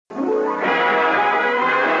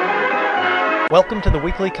Welcome to the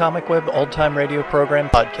weekly Comic Web Old Time Radio Program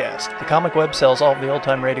podcast. The Comic Web sells all of the old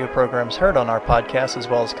time radio programs heard on our podcast, as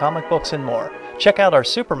well as comic books and more. Check out our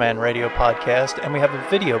Superman radio podcast, and we have a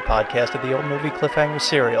video podcast of the old movie Cliffhanger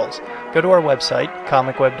serials. Go to our website,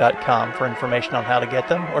 comicweb.com, for information on how to get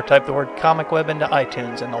them, or type the word Comic Web into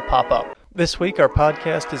iTunes and they'll pop up. This week, our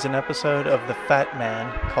podcast is an episode of The Fat Man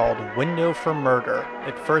called Window for Murder.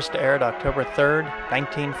 It first aired October 3rd,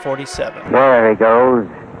 1947. There he goes.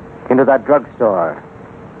 Into that drugstore.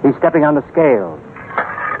 He's stepping on the scales.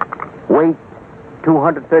 Weight,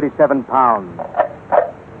 237 pounds.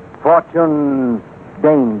 Fortune,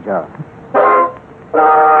 danger.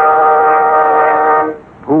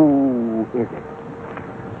 Who is it?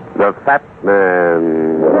 The Fat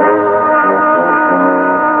Man.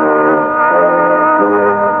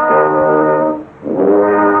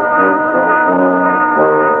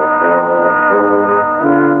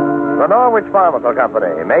 The Norwich Pharmaceutical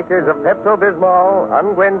Company, makers of Pepto-Bismol,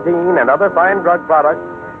 Unguentine, and other fine drug products,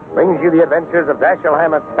 brings you the adventures of Dashiell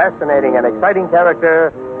Hammett's fascinating and exciting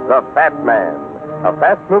character, the Fat Man, a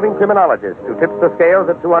fast-moving criminologist who tips the scales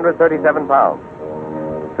at 237 pounds.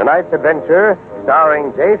 Tonight's adventure,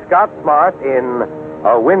 starring J. Scott Smart in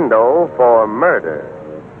A Window for Murder.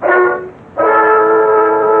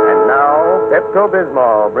 And now,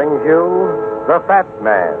 Pepto-Bismol brings you the Fat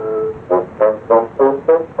Man. In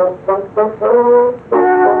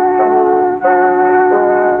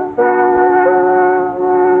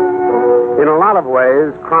a lot of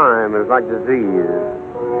ways, crime is like disease.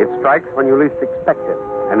 It strikes when you least expect it,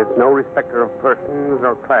 and it's no respecter of persons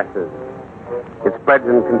or classes. It spreads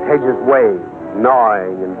in contagious waves,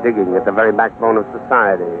 gnawing and digging at the very backbone of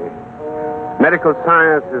society. Medical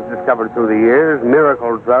science has discovered through the years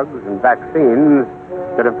miracle drugs and vaccines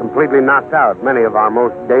that have completely knocked out many of our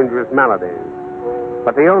most dangerous maladies.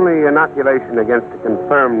 But the only inoculation against a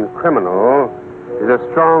confirmed criminal is a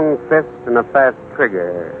strong fist and a fast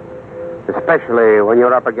trigger, especially when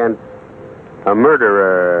you're up against a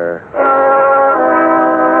murderer.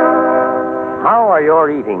 How are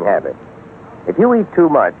your eating habits? If you eat too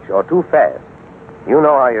much or too fast, you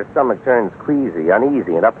know how your stomach turns queasy,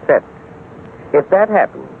 uneasy, and upset. If that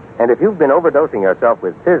happens, and if you've been overdosing yourself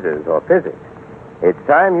with scissors or physics, it's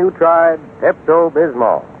time you tried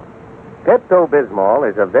Pepto-Bismol. Pepto-Bismol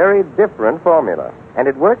is a very different formula, and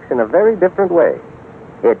it works in a very different way.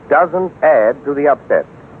 It doesn't add to the upset.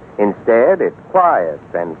 Instead, it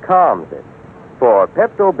quiets and calms it. For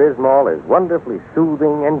Pepto-Bismol is wonderfully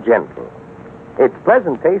soothing and gentle. It's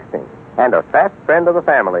pleasant tasting and a fast friend of the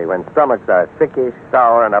family when stomachs are sickish,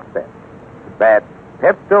 sour, and upset. That's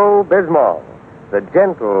Pepto-Bismol, the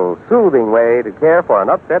gentle, soothing way to care for an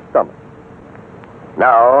upset stomach.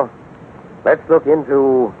 Now, let's look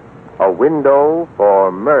into A Window for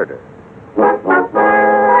Murder.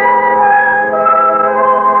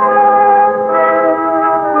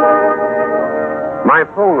 My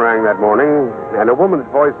phone rang that morning, and a woman's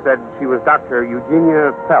voice said she was Dr.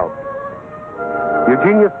 Eugenia Phelps.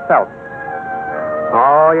 Eugenia Phelps.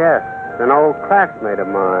 Oh, yes, an old classmate of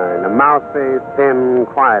mine, a mouthy, thin,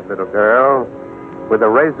 quiet little girl with a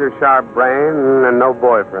razor-sharp brain and no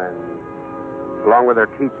boyfriend. Along with her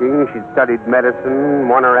teaching, she'd studied medicine,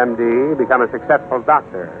 won her MD, become a successful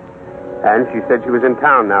doctor. And she said she was in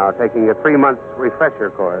town now, taking a 3-month refresher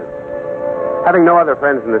course. Having no other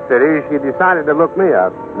friends in the city, she decided to look me up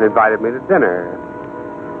and invited me to dinner.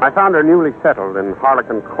 I found her newly settled in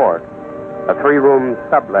Harlequin Court, a 3-room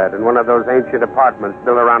sublet in one of those ancient apartments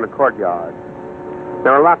built around a courtyard.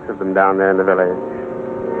 There are lots of them down there in the village.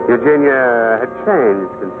 Eugenia had changed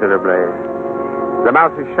considerably. The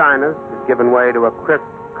mousy shyness had given way to a crisp,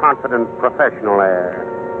 confident, professional air.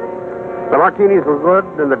 The martinis were good,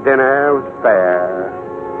 and the dinner was fair.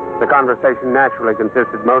 The conversation naturally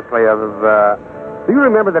consisted mostly of, do you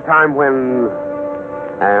remember the time when...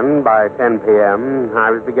 And by 10 p.m.,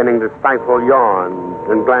 I was beginning to stifle yawns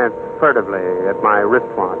and glance furtively at my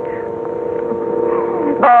wristwatch.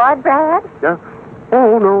 Bored, Brad? Yeah?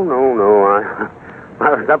 Oh, no.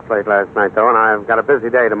 I was up late last night, though, and I've got a busy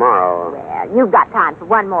day tomorrow. Well, you've got time for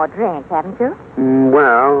one more drink, haven't you?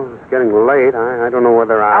 Well, it's getting late. I don't know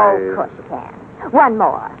whether Oh, of course you can. One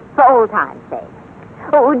more, for old time's sake.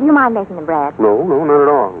 Oh, do you mind making them, Brad? No, not at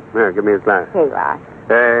all. Here, give me a glass. Here you are.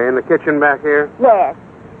 In the kitchen back here? Yes.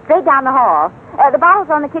 Straight down the hall. The bottle's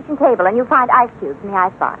on the kitchen table, and you'll find ice cubes in the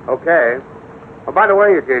icebox. Okay. Oh, by the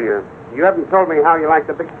way, Eugenia, you haven't told me how you like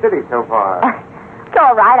the big city so far. It's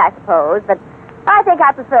all right, I suppose, but I think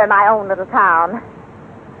I prefer my own little town.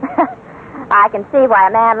 I can see why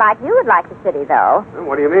a man like you would like the city, though.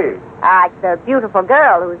 What do you mean? Like the beautiful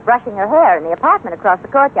girl who's brushing her hair in the apartment across the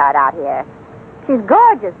courtyard out here. She's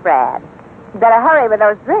gorgeous, Brad. You better hurry with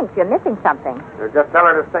those drinks. You're missing something. Just tell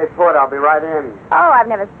her to stay put. I'll be right in. Oh, I've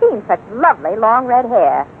never seen such lovely long red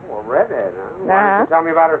hair. Well, redhead, huh? Why didn't you tell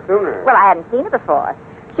me about her sooner? Well, I hadn't seen her before.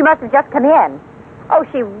 She must have just come in. Oh,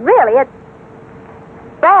 she really is...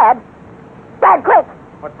 Brad! Brad, quick!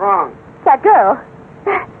 What's wrong? That girl.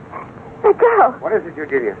 That girl. What is it,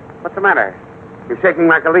 Eugenia? What's the matter? You're shaking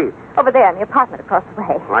like a leaf. Over there in the apartment across the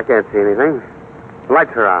way. Well, I can't see anything. The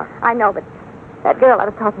lights are out. I know, but that girl I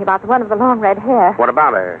was talking about, the one with the long red hair. What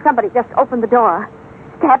about her? Somebody just opened the door,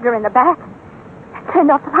 stabbed her in the back, and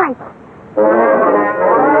turned off the lights.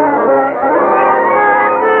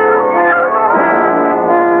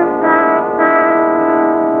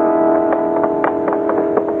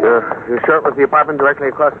 You sure it was the apartment directly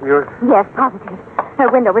across from yours? Yes, positive. Her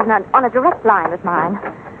window was on a direct line with mine.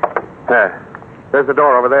 There's the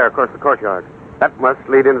door over there across the courtyard. That must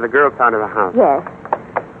lead into the girl's side of the house. Yes.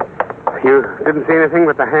 You didn't see anything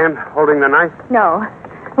but the hand holding the knife? No.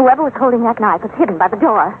 Whoever was holding that knife was hidden by the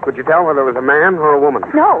door. Could you tell whether it was a man or a woman?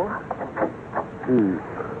 No.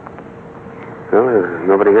 Well, there's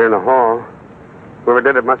nobody here in the hall. Whoever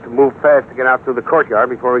did it must have moved fast to get out through the courtyard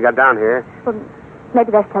before we got down here. Well,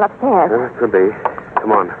 maybe they're still upstairs. Could be.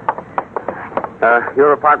 Come on.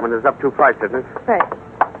 Your apartment is up 2 flights, isn't it?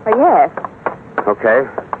 Yes. Okay.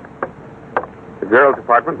 The girl's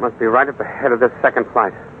apartment must be right at the head of this second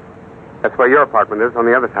flight. That's where your apartment is on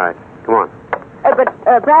the other side. Come on.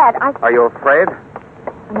 But, Brad, Are you afraid?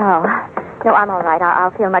 No. No, I'm all right.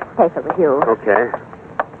 I'll feel much safer with you. Okay.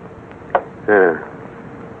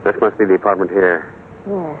 This must be the apartment here.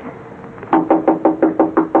 Yes.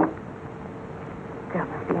 Girl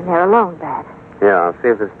must be in there alone, Brad. Yeah, I'll see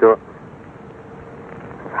if this door...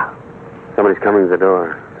 Somebody's coming to the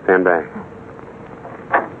door. Stand back.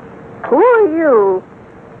 Who are you?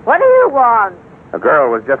 What do you want? A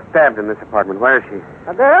girl was just stabbed in this apartment. Where is she?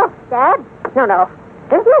 A girl? Stabbed? No.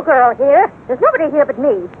 There's no girl here. There's nobody here but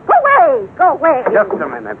me. Go away! Go away! Just a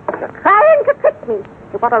minute. Trying to trick me.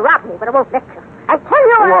 You want to rob me, but I won't let you. I tell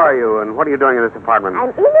you... Who are you, and what are you doing in this apartment?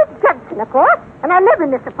 I'm Enid Judson, of course, and I live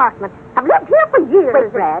in this apartment. I've lived here for years.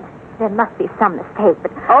 Wait, Brad. There must be some mistake,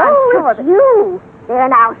 but I'm sure that... you. There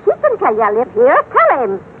now, she can tell you I live here. Tell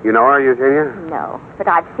him. You know her, Eugenia? No, but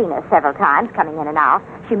I've seen her several times coming in and out.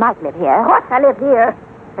 She might live here. Of course I live here.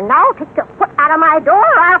 And now take your foot out of my door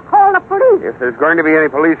or I'll call the police. If there's going to be any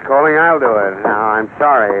police calling, I'll do it. Now, I'm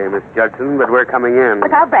sorry, Miss Judson, but we're coming in.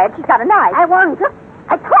 Look out, Brad. She's got a knife. I warned you.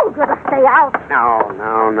 I told you to stay out. Now.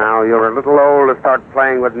 You're a little old to start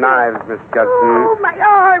playing with knives, Miss Judson. Oh, my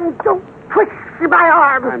arm. Don't twist my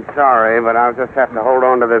arm. I'm sorry, but I'll just have to hold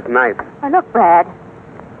on to this knife. Oh, look, Brad.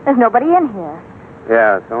 There's nobody in here.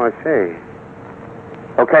 Yeah, so I see.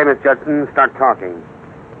 Okay, Miss Judson, start talking.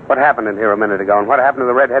 What happened in here a minute ago, and what happened to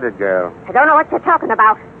the red-headed girl? I don't know what you're talking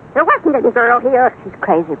about. There wasn't any girl here. She's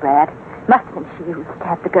crazy, Brad. Must have been she who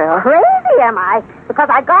stabbed the girl. Crazy, am I? Because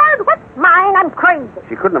I guard what's mine, I'm crazy.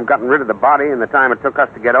 She couldn't have gotten rid of the body in the time it took us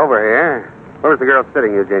to get over here. Where was the girl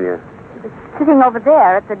sitting, Eugenia? She was sitting over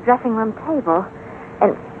there at the dressing room table.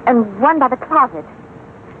 And one by the closet.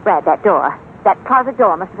 Brad, that door. That closet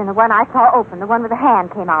door must have been the one I saw open, the one where the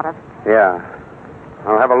hand came out of. Yeah.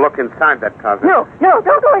 I'll have a look inside that closet. No,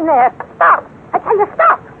 don't go in there. Stop. I tell you,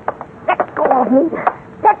 stop. Let go of me.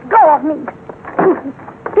 Let go of me.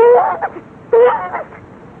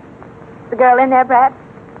 The girl in there, Brad?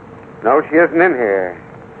 No, she isn't in here.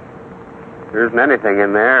 There isn't anything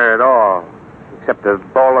in there at all, except a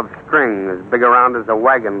ball of string as big around as a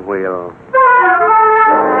wagon wheel.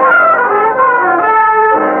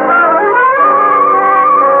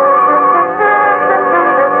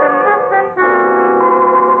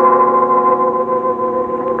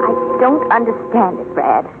 I don't understand it,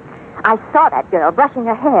 Brad. I saw that girl brushing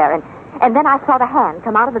her hair, and then I saw the hand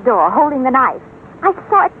come out of the door holding the knife. I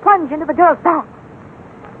saw it plunge into the girl's back.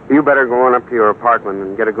 You better go on up to your apartment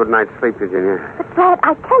and get a good night's sleep, Virginia. But, Brad,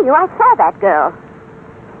 I tell you, I saw that girl.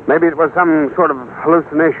 Maybe it was some sort of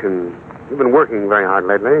hallucination. You've been working very hard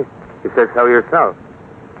lately. You said so yourself.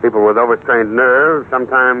 People with overstrained nerves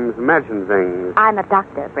sometimes imagine things. I'm a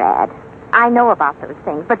doctor, Brad. I know about those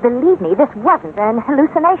things, but believe me, this wasn't an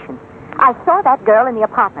hallucination. I saw that girl in the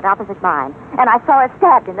apartment opposite mine, and I saw her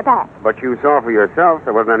stabbed in the back. But you saw for yourself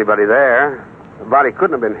there wasn't anybody there. The body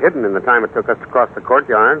couldn't have been hidden in the time it took us to cross the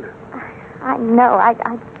courtyard. I know. I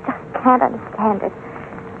just can't understand it.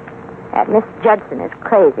 That Miss Judson is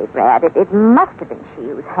crazy, Brad. It must have been she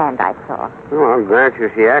whose hand I saw. Oh, I'll grant you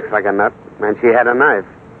she acts like a nut, and she had a knife.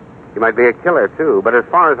 She might be a killer, too, but as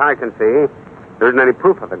far as I can see, there isn't any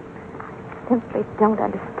proof of it. I simply don't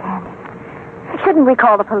understand it. Shouldn't we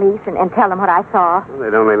call the police and tell them what I saw? Well,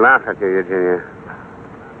 they'd only laugh at you, Eugenia.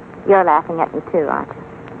 You're laughing at me, too, aren't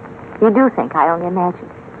you? You do think I only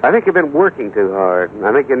imagined. I think you've been working too hard.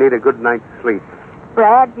 I think you need a good night's sleep.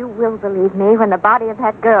 Brad, you will believe me when the body of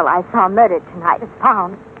that girl I saw murdered tonight is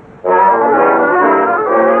found.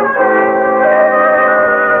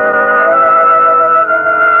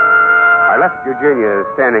 I left Eugenia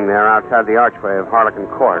standing there outside the archway of Harlequin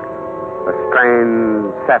Court, a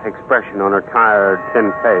strained, set expression on her tired,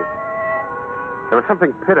 thin face. There was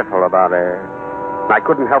something pitiful about her. I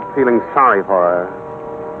couldn't help feeling sorry for her,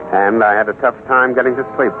 and I had a tough time getting to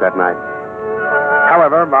sleep that night.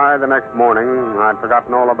 However, by the next morning, I'd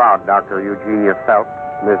forgotten all about Dr. Eugenia Phelps,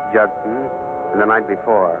 Miss Judson, and the night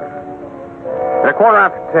before. At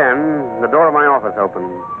 10:15, the door of my office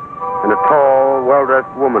opened, and a tall,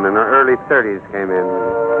 well-dressed woman in her early 30s came in.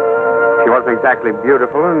 She wasn't exactly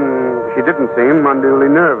beautiful, and she didn't seem unduly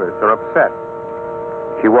nervous or upset.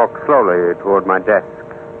 She walked slowly toward my desk.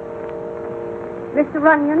 Mr.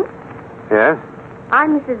 Runyon? Yes?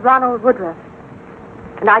 I'm Mrs. Ronald Woodruff,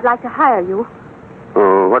 and I'd like to hire you.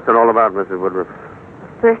 Oh, what's it all about, Mrs. Woodruff?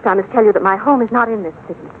 First, I must tell you that my home is not in this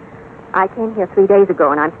city. I came here 3 days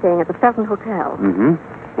ago, and I'm staying at the Felton Hotel. Mm-hmm.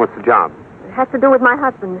 What's the job? It has to do with my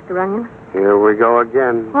husband, Mr. Runyon. Here we go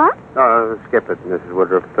again. What? Skip it, Mrs.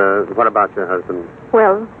 Woodruff. What about your husband?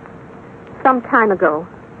 Well, some time ago,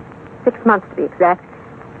 6 months to be exact,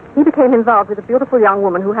 he became involved with a beautiful young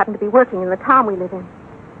woman who happened to be working in the town we live in.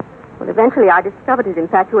 Well, eventually I discovered his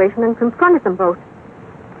infatuation and confronted them both.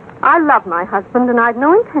 I love my husband, and I'd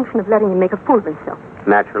no intention of letting him make a fool of himself.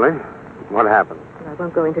 Naturally. What happened? Well, I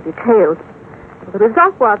won't go into details. Well, the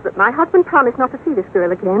result was that my husband promised not to see this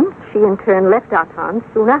girl again. She, in turn, left our town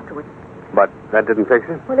soon afterwards. But that didn't fix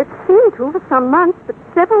it? Well, it seemed to for some months, but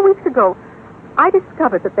several weeks ago, I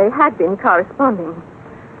discovered that they had been corresponding.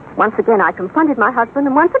 Once again, I confronted my husband,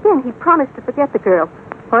 and once again, he promised to forget the girl.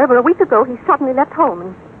 However, a week ago, he suddenly left home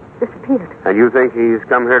and disappeared. And you think he's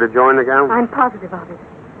come here to join the gang? I'm positive of it.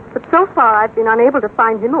 But so far, I've been unable to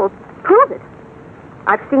find him or prove it.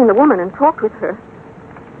 I've seen the woman and talked with her.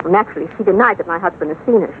 Well, naturally, she denied that my husband has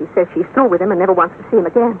seen her. She says she's through with him and never wants to see him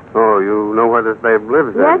again. Oh, you know where this babe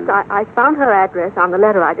lives, then? Yes, I found her address on the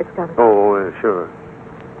letter I discovered. Oh, sure.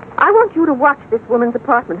 I want you to watch this woman's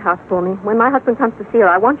apartment house for me. When my husband comes to see her,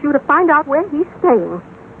 I want you to find out where he's staying.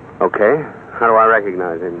 Okay. How do I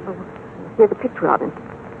recognize him? Oh, here's a picture of him.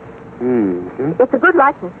 Mm-hmm. It's a good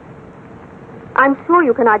likeness. I'm sure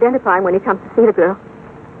you can identify him when he comes to see the girl.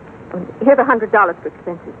 Here's $100 for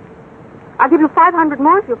expenses. I'll give you $500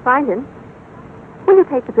 more if you'll find him. Will you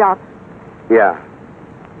take the job? Yeah.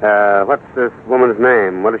 What's this woman's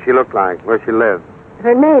name? What does she look like? Where she live?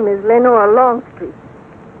 Her name is Lenore Longstreet.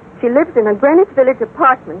 She lives in a Greenwich Village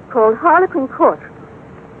apartment called Harlequin Court.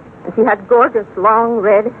 And she has gorgeous, long,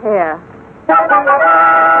 red hair.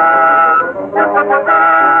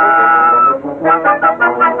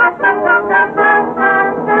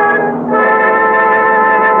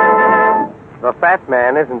 The fat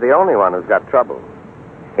man isn't the only one who's got trouble.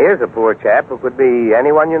 Here's a poor chap who could be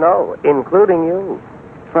anyone you know, including you.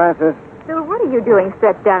 Francis, So what are you doing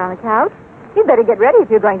stretched out on the couch? You'd better get ready if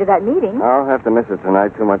you're going to that meeting. I'll have to miss it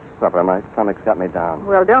tonight. Too much supper. My stomach's got me down.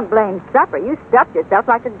 Well, don't blame supper. You stuffed yourself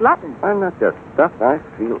like a glutton. I'm not just stuffed. I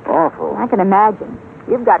feel awful. I can imagine.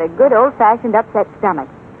 You've got a good old-fashioned upset stomach.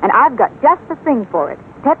 And I've got just the thing for it.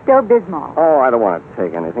 Pepto-Bismol. Oh, I don't want to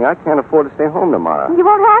take anything. I can't afford to stay home tomorrow. You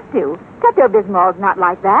won't have to. Pepto-Bismol's not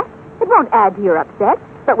like that. It won't add to your upset,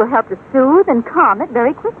 but will help to soothe and calm it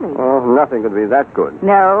very quickly. Oh, nothing could be that good.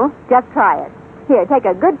 No, just try it. Here, take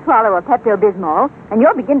a good swallow of Pepto-Bismol, and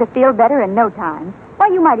you'll begin to feel better in no time. Why,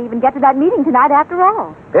 you might even get to that meeting tonight after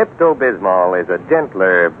all. Pepto-Bismol is a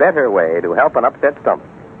gentler, better way to help an upset stomach.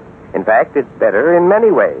 In fact, it's better in many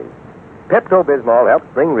ways. Pepto-Bismol helps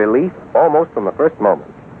bring relief almost from the first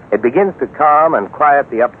moment. It begins to calm and quiet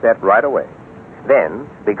the upset right away. Then,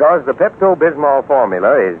 because the Pepto-Bismol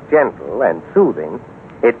formula is gentle and soothing,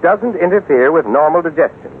 it doesn't interfere with normal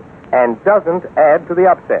digestion and doesn't add to the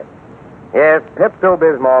upset. Yes,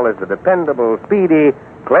 Pepto-Bismol is the dependable, speedy,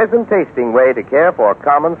 pleasant-tasting way to care for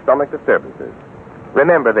common stomach disturbances.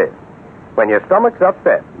 Remember this. When your stomach's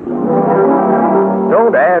upset,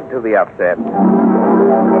 don't add to the upset.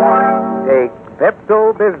 Take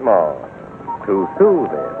Pepto-Bismol to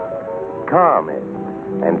soothe it, calm it,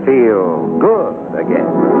 and feel good again.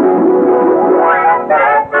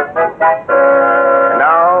 And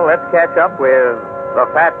now, let's catch up with the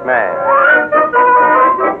Fat Man.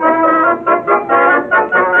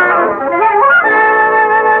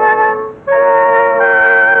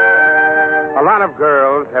 A lot of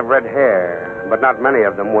girls have red hair, but not many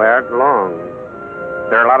of them wear it long.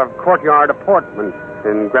 There are a lot of courtyard apartments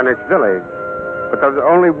in Greenwich Village, but there's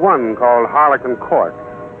only one called Harlequin Court.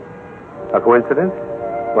 A coincidence?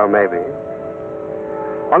 Well, maybe.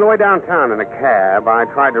 On the way downtown in a cab, I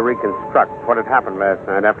tried to reconstruct what had happened last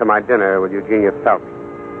night after my dinner with Eugenia Phelps.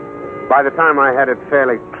 By the time I had it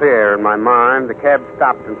fairly clear in my mind, the cab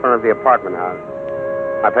stopped in front of the apartment house.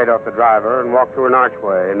 I paid off the driver and walked through an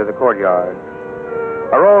archway into the courtyard.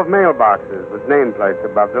 A row of mailboxes with nameplates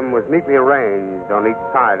above them was neatly arranged on each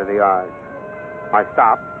side of the arch. I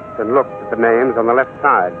stopped and looked at the names on the left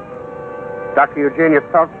side. Dr. Eugenia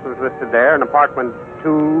Phelps was listed there in apartment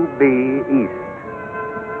 2B East.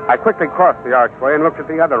 I quickly crossed the archway and looked at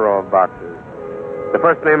the other row of boxes. The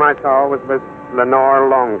first name I saw was Miss Lenore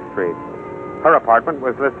Longstreet. Her apartment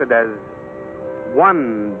was listed as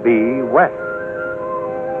 1B West.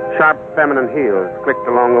 Sharp feminine heels clicked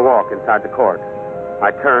along the walk inside the court.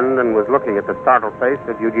 I turned and was looking at the startled face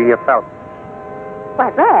of Eugenia Phelps. Why,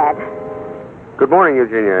 Brad. Good morning,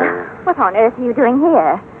 Eugenia. What on earth are you doing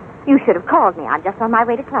here? You should have called me. I'm just on my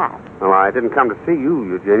way to class. Well, I didn't come to see you,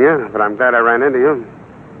 Eugenia, but I'm glad I ran into you.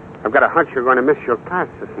 I've got a hunch you're going to miss your class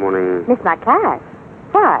this morning. Miss my class?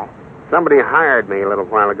 Why? Somebody hired me a little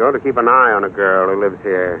while ago to keep an eye on a girl who lives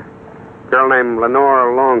here. A girl named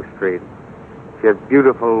Lenore Longstreet. She has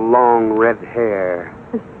beautiful, long, red hair.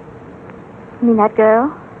 You mean that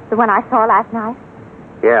girl? The one I saw last night?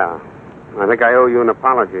 Yeah. I think I owe you an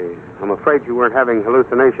apology. I'm afraid you weren't having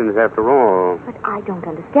hallucinations after all. But I don't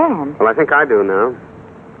understand. Well, I think I do now.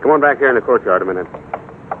 Come on back here in the courtyard a minute.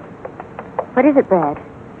 What is it, Brad?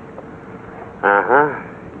 Uh-huh.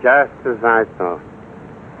 Just as I thought.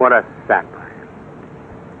 What a sap.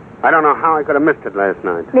 I don't know how I could have missed it last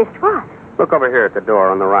night. Missed what? Look over here at the door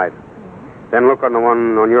on the right. Then look on the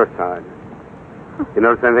one on your side. You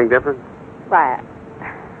notice anything different? Why?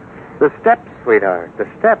 The steps, sweetheart. The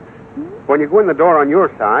steps. When you go in the door on your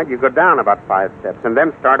side, you go down about 5 steps and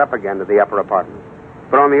then start up again to the upper apartment.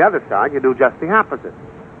 But on the other side, you do just the opposite.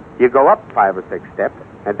 You go up 5 or 6 steps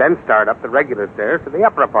and then start up the regular stairs to the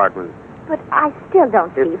upper apartment. But I still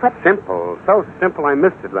don't see It's what... simple. So simple I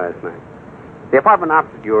missed it last night. The apartment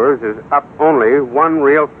opposite yours is up only one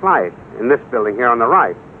real flight in this building here on the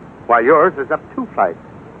right, while yours is up 2 flights.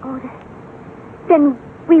 Oh, then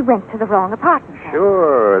we went to the wrong apartment.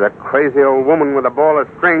 Sure. That crazy old woman with a ball of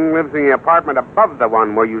string lives in the apartment above the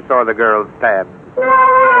one where you saw the girl stabbed.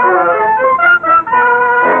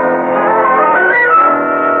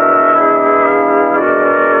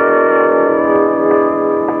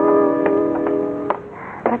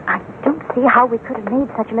 But I don't see how we could have made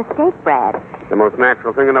such a mistake, Brad. The most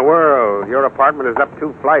natural thing in the world. Your apartment is up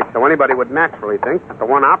 2 flights, so anybody would naturally think that the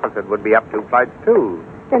one opposite would be up 2 flights, too.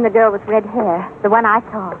 Then the girl with red hair, the one I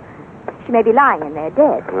saw, she may be lying in there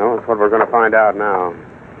dead. Well, that's what we're going to find out now.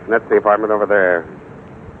 That's the apartment over there.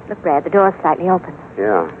 Look, Brad, the door's slightly open.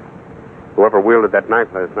 Yeah. Whoever wielded that knife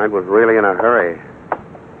last night was really in a hurry.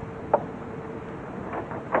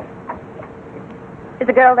 Is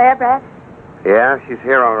the girl there, Brad? Yeah, she's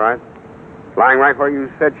here all right. Lying right where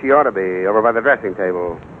you said she ought to be, over by the dressing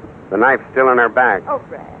table. The knife's still in her back. Oh,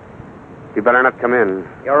 Brad. You better not come in.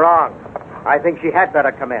 You're wrong. I think she had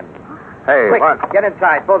better come in. Hey, Quick, what? get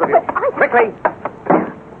inside, both of you. But I- Quickly.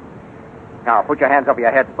 Now, put your hands over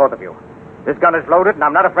your heads, both of you. This gun is loaded, and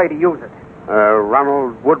I'm not afraid to use it.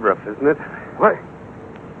 Ronald Woodruff, isn't it? What?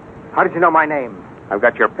 How did you know my name? I've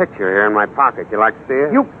got your picture here in my pocket. You like to see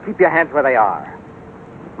it? You keep your hands where they are.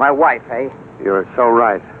 My wife, eh? You're so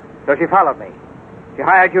right. So she followed me. She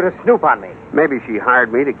hired you to snoop on me. Maybe she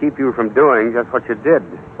hired me to keep you from doing just what you did.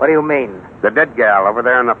 What do you mean? The dead gal over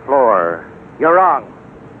there on the floor. You're wrong.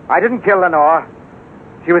 I didn't kill Lenore.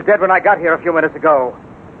 She was dead when I got here a few minutes ago.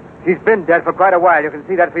 She's been dead for quite a while. You can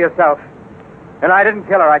see that for yourself. And I didn't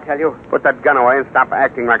kill her, I tell you. Put that gun away and stop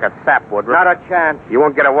acting like a sap, Woodruff. Not a chance. You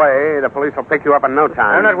won't get away. The police will pick you up in no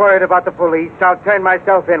time. I'm not worried about the police. I'll turn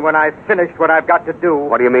myself in when I've finished what I've got to do.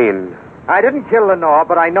 What do you mean? I didn't kill Lenore,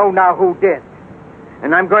 but I know now who did.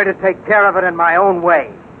 And I'm going to take care of it in my own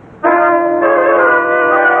way.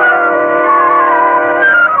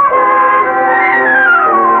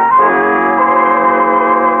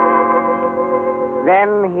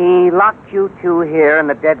 Then he locked you two here in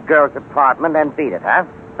the dead girl's apartment and beat it, huh?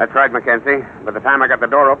 That's right, Mackenzie. By the time I got the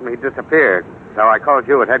door open, he disappeared. So I called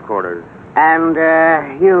you at headquarters. And,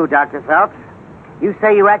 you, Dr. Phelps, you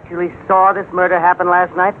say you actually saw this murder happen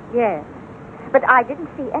last night? Yes. But I didn't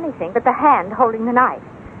see anything but the hand holding the knife.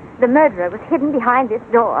 The murderer was hidden behind this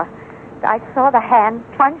door. I saw the hand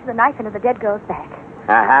plunge the knife into the dead girl's back.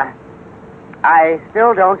 Uh-huh. I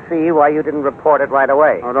still don't see why you didn't report it right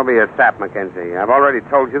away. Oh, don't be a sap, Mackenzie. I've already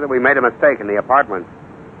told you that we made a mistake in the apartment.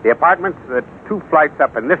 The apartment's the 2 flights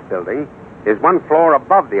up in this building, is one floor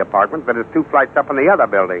above the apartment that is 2 flights up in the other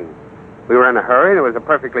building. We were in a hurry, and it was a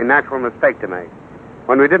perfectly natural mistake to make.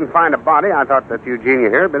 When we didn't find a body, I thought that Eugenia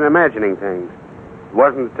here had been imagining things. It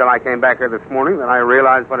wasn't until I came back here this morning that I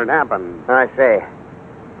realized what had happened. I see.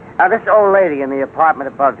 Now, this old lady in the apartment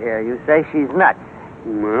above here, you say she's nuts.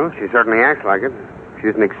 Well, she certainly acts like it.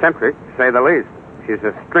 She's an eccentric, to say the least. She's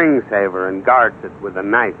a string saver and guards it with a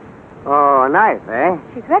knife. Oh, a knife, eh?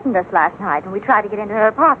 She threatened us last night when we tried to get into her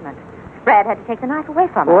apartment. Brad had to take the knife away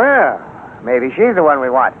from her. Well, maybe she's the one we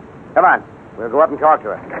want. Come on. We'll go up and talk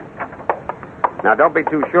to her. Now, don't be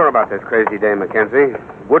too sure about this crazy dame, Mackenzie.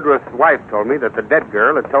 Woodruff's wife told me that the dead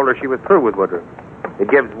girl had told her she was through with Woodruff. It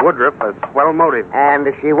gives Woodruff a swell motive. And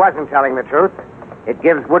if she wasn't telling the truth, it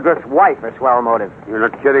gives Woodruff's wife a swell motive. You're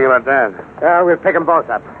not kidding about that. We'll pick them both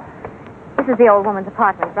up. This is the old woman's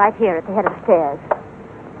apartment, right here at the head of the stairs.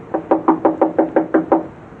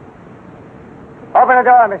 Open the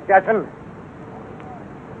door, Miss Judson.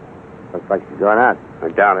 Looks like she's going out. I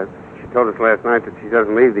doubt it. She told us last night that she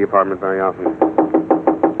doesn't leave the apartment very often.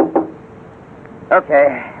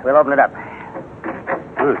 Okay, we'll open it up.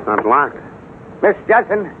 Oh, it's not locked. Miss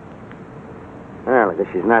Judson. Oh, look,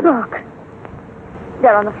 she's not... Look.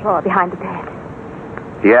 They're on the floor behind the bed.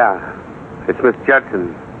 Yeah, it's Miss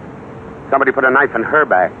Judson. Somebody put a knife in her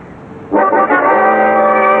back.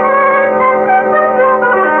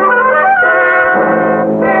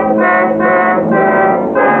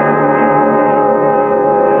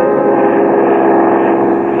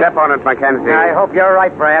 Step on it, Mackenzie. I hope you're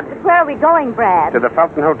right, Brad. Where are we going, Brad? To the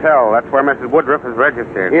Felton Hotel. That's where Mrs. Woodruff is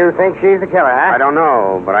registered. You think she's the killer, huh? I don't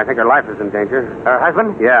know, but I think her life is in danger. Her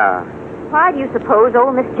husband? Yeah, Why do you suppose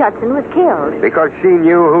old Miss Judson was killed? because she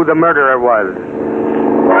knew who the murderer was.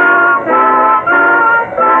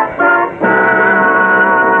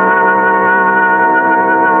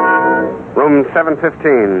 Room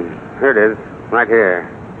 715. Here it is, right here.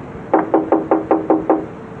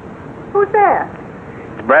 Who's there?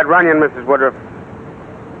 It's Brad Runyon, Mrs. Woodruff.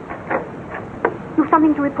 You've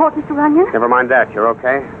something to report, Mr. Runyon? Never mind that. You're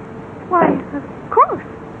okay? Why, of course.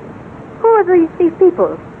 Who are these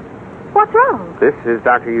people? What's wrong? This is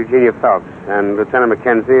Dr. Eugenia Phelps and Lieutenant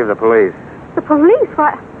Mackenzie of the police. The police?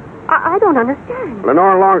 Why, I don't understand.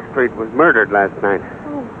 Lenore Longstreet was murdered last night.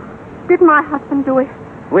 Oh, did my husband do it?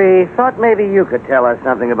 We thought maybe you could tell us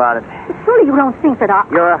something about it. Surely you don't think that I...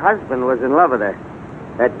 Your husband was in love with her.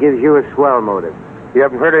 That gives you a swell motive. You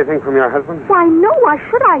haven't heard anything from your husband? Why, no, why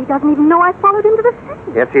should I? He doesn't even know I followed him to the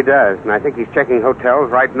city. Yes, he does. And I think he's checking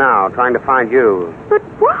hotels right now, trying to find you. But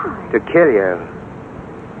why? To kill you.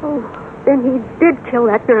 Oh, then he did kill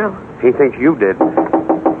that girl. He thinks you did.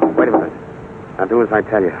 Wait a minute. Now do as I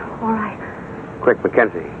tell you. All right. Quick,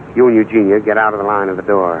 Mackenzie. You and Eugenia get out of the line of the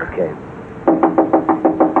door. Okay.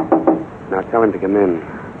 Now tell him to come in.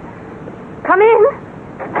 Come in.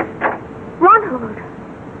 Ronald.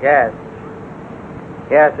 Yes.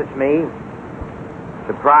 Yes, it's me.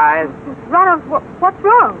 Surprise. Ronald, what's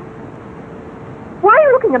wrong? Why are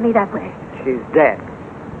you looking at me that way? She's dead.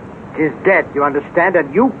 She's dead, you understand?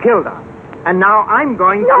 And you killed her. And now I'm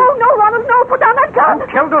going to... No, Ronald, no. Put down that gun. You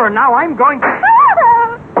killed her, and now I'm going to...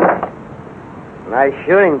 Nice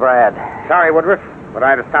shooting, Brad. Sorry, Woodruff, but I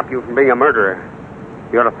had to stop you from being a murderer.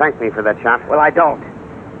 You ought to thank me for that shot. Well, I don't.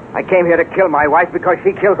 I came here to kill my wife because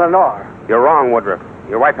she killed Lenore. You're wrong, Woodruff.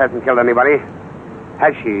 Your wife hasn't killed anybody.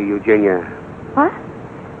 Has she, Eugenia? What?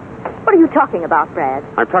 What are you talking about, Brad?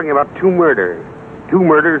 I'm talking about 2 murders. 2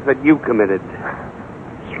 murders that you committed.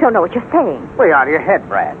 You don't know what you're saying. Well, you're out of your head,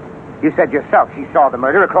 Brad. You said yourself she saw the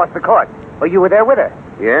murder across the court. Well, you were there with her.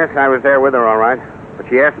 Yes, I was there with her, all right. But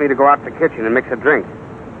she asked me to go out to the kitchen and mix a drink.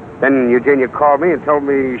 Then Eugenia called me and told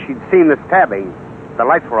me she'd seen the stabbing. The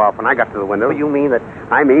lights were off when I got to the window. Well, you mean that...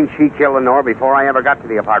 I mean she killed Lenore before I ever got to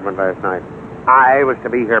the apartment last night. I was to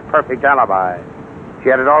be her perfect alibi. She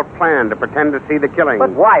had it all planned to pretend to see the killing.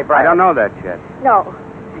 But why, Brad? I don't know that yet. No,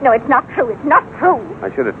 it's not true. It's not true. I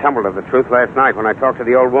should have tumbled to the truth last night when I talked to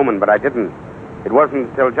the old woman, but I didn't. It wasn't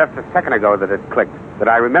until just a second ago that it clicked, that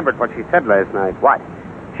I remembered what she said last night. What?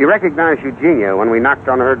 She recognized Eugenia when we knocked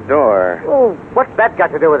on her door. Oh, what's that got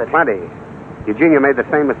to do with it? Plenty. Eugenia made the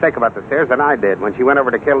same mistake about the stairs that I did when she went over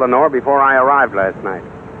to kill Lenore before I arrived last night.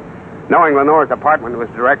 Knowing Lenore's apartment was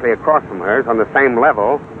directly across from hers on the same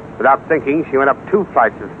level, without thinking, she went up 2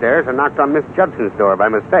 flights of stairs and knocked on Miss Judson's door by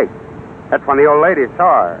mistake. That's when the old lady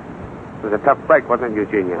saw her. It was a tough break, wasn't it,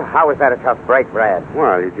 Eugenia? How was that a tough break, Brad?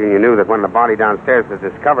 Well, Eugenia knew that when the body downstairs was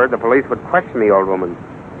discovered, the police would question the old woman.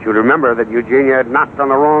 She would remember that Eugenia had knocked on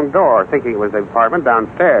the wrong door, thinking it was the apartment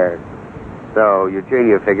downstairs. So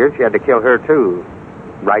Eugenia figured she had to kill her, too.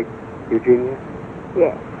 Right, Eugenia?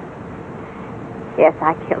 Yes. Yes,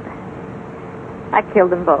 I killed her. I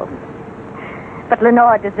killed them both. But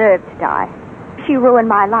Lenore deserved to die. She ruined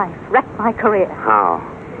my life, wrecked my career. How?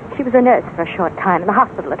 She was a nurse for a short time in the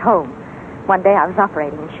hospital at home. One day I was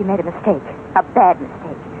operating and she made a mistake. A bad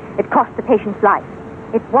mistake. It cost the patient's life.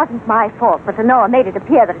 It wasn't my fault, but Lenore made it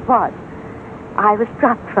appear that it was. I was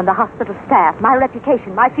dropped from the hospital staff. My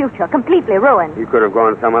reputation, my future, completely ruined. You could have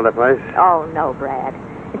gone some other place? Oh, no, Brad.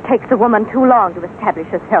 It takes a woman too long to establish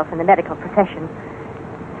herself in the medical profession.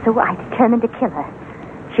 So I determined to kill her.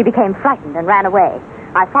 She became frightened and ran away.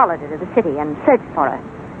 I followed her to the city and searched for her.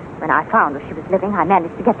 When I found where she was living, I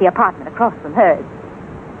managed to get the apartment across from hers.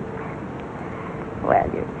 Well,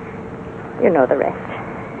 you know the rest.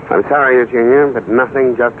 I'm sorry, Eugenia, but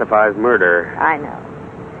nothing justifies murder. I know.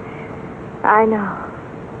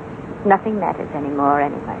 Nothing matters anymore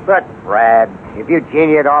anyway. But, Brad, if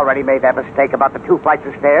Eugenia had already made that mistake about the 2 flights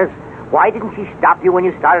of stairs, why didn't she stop you when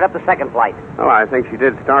you started up the second flight? Well, I think she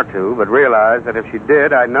did start to, but realized that if she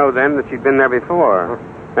did, I'd know then that she'd been there before.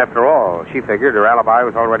 After all, she figured her alibi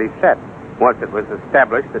was already set. Once it was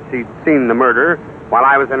established that she'd seen the murder while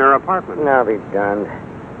I was in her apartment. Now be done.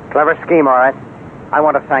 Clever scheme, all right. I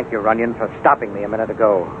want to thank you, Runyon, for stopping me a minute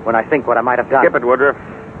ago when I think what I might have done. Skip it, Woodruff.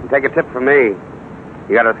 And take a tip from me.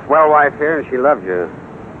 You got a swell wife here, and she loves you.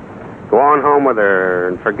 Go on home with her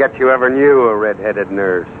and forget you ever knew a red-headed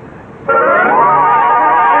nurse.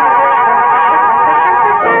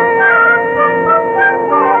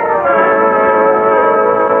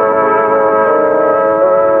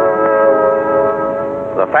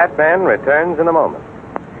 The Fat Man returns in a moment.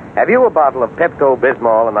 Have you a bottle of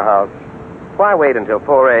Pepto-Bismol in the house? Why wait until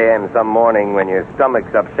 4 a.m. some morning when your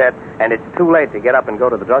stomach's upset and it's too late to get up and go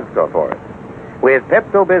to the drugstore for it? With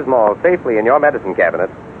Pepto-Bismol safely in your medicine cabinet,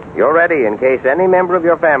 you're ready in case any member of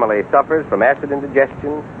your family suffers from acid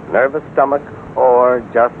indigestion, nervous stomach, or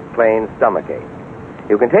just plain stomachache.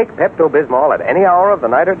 You can take Pepto-Bismol at any hour of the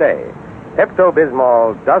night or day.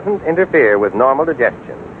 Pepto-Bismol doesn't interfere with normal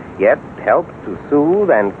digestion, yet helps to soothe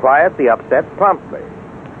and quiet the upset promptly.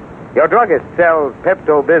 Your druggist sells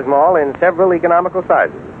Pepto-Bismol in several economical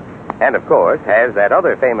sizes, and, of course, has that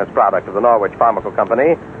other famous product of the Norwich Pharmaceutical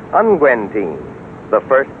Company, Unguentine, the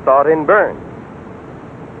first thought in burns.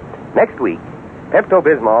 Next week,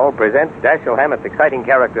 Pepto-Bismol presents Dashiell Hammett's exciting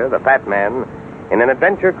character, the Fat Man, in an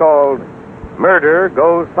adventure called Murder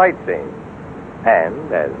Goes Sightseeing.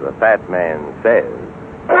 And, as the Fat Man says...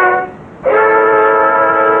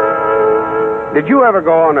 Did you ever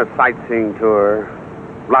go on a sightseeing tour?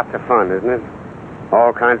 Lots of fun, isn't it?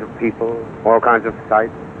 All kinds of people, all kinds of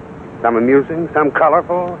sights. Some amusing, some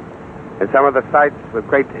colorful, and some of the sights with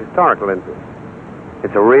great historical interest.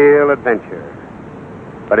 It's a real adventure.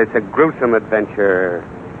 But it's a gruesome adventure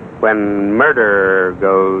when murder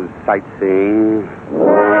goes sightseeing.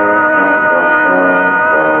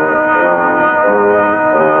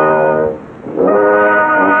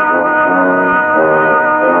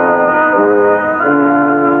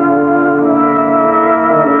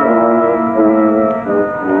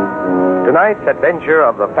 Tonight's adventure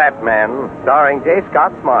of the Fat Man, starring J.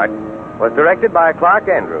 Scott Smart, was directed by Clark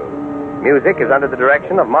Andrews. Music is under the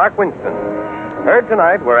direction of Mark Winston. Heard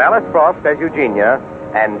tonight were Alice Frost as Eugenia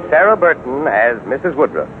and Sarah Burton as Mrs.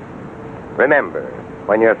 Woodruff. Remember,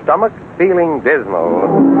 when your stomach's feeling dismal,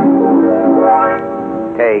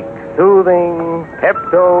 take soothing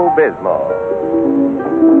Pepto-Bismol.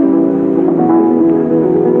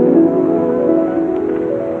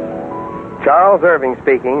 Charles Irving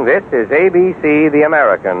speaking. This is ABC, the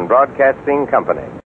American Broadcasting Company.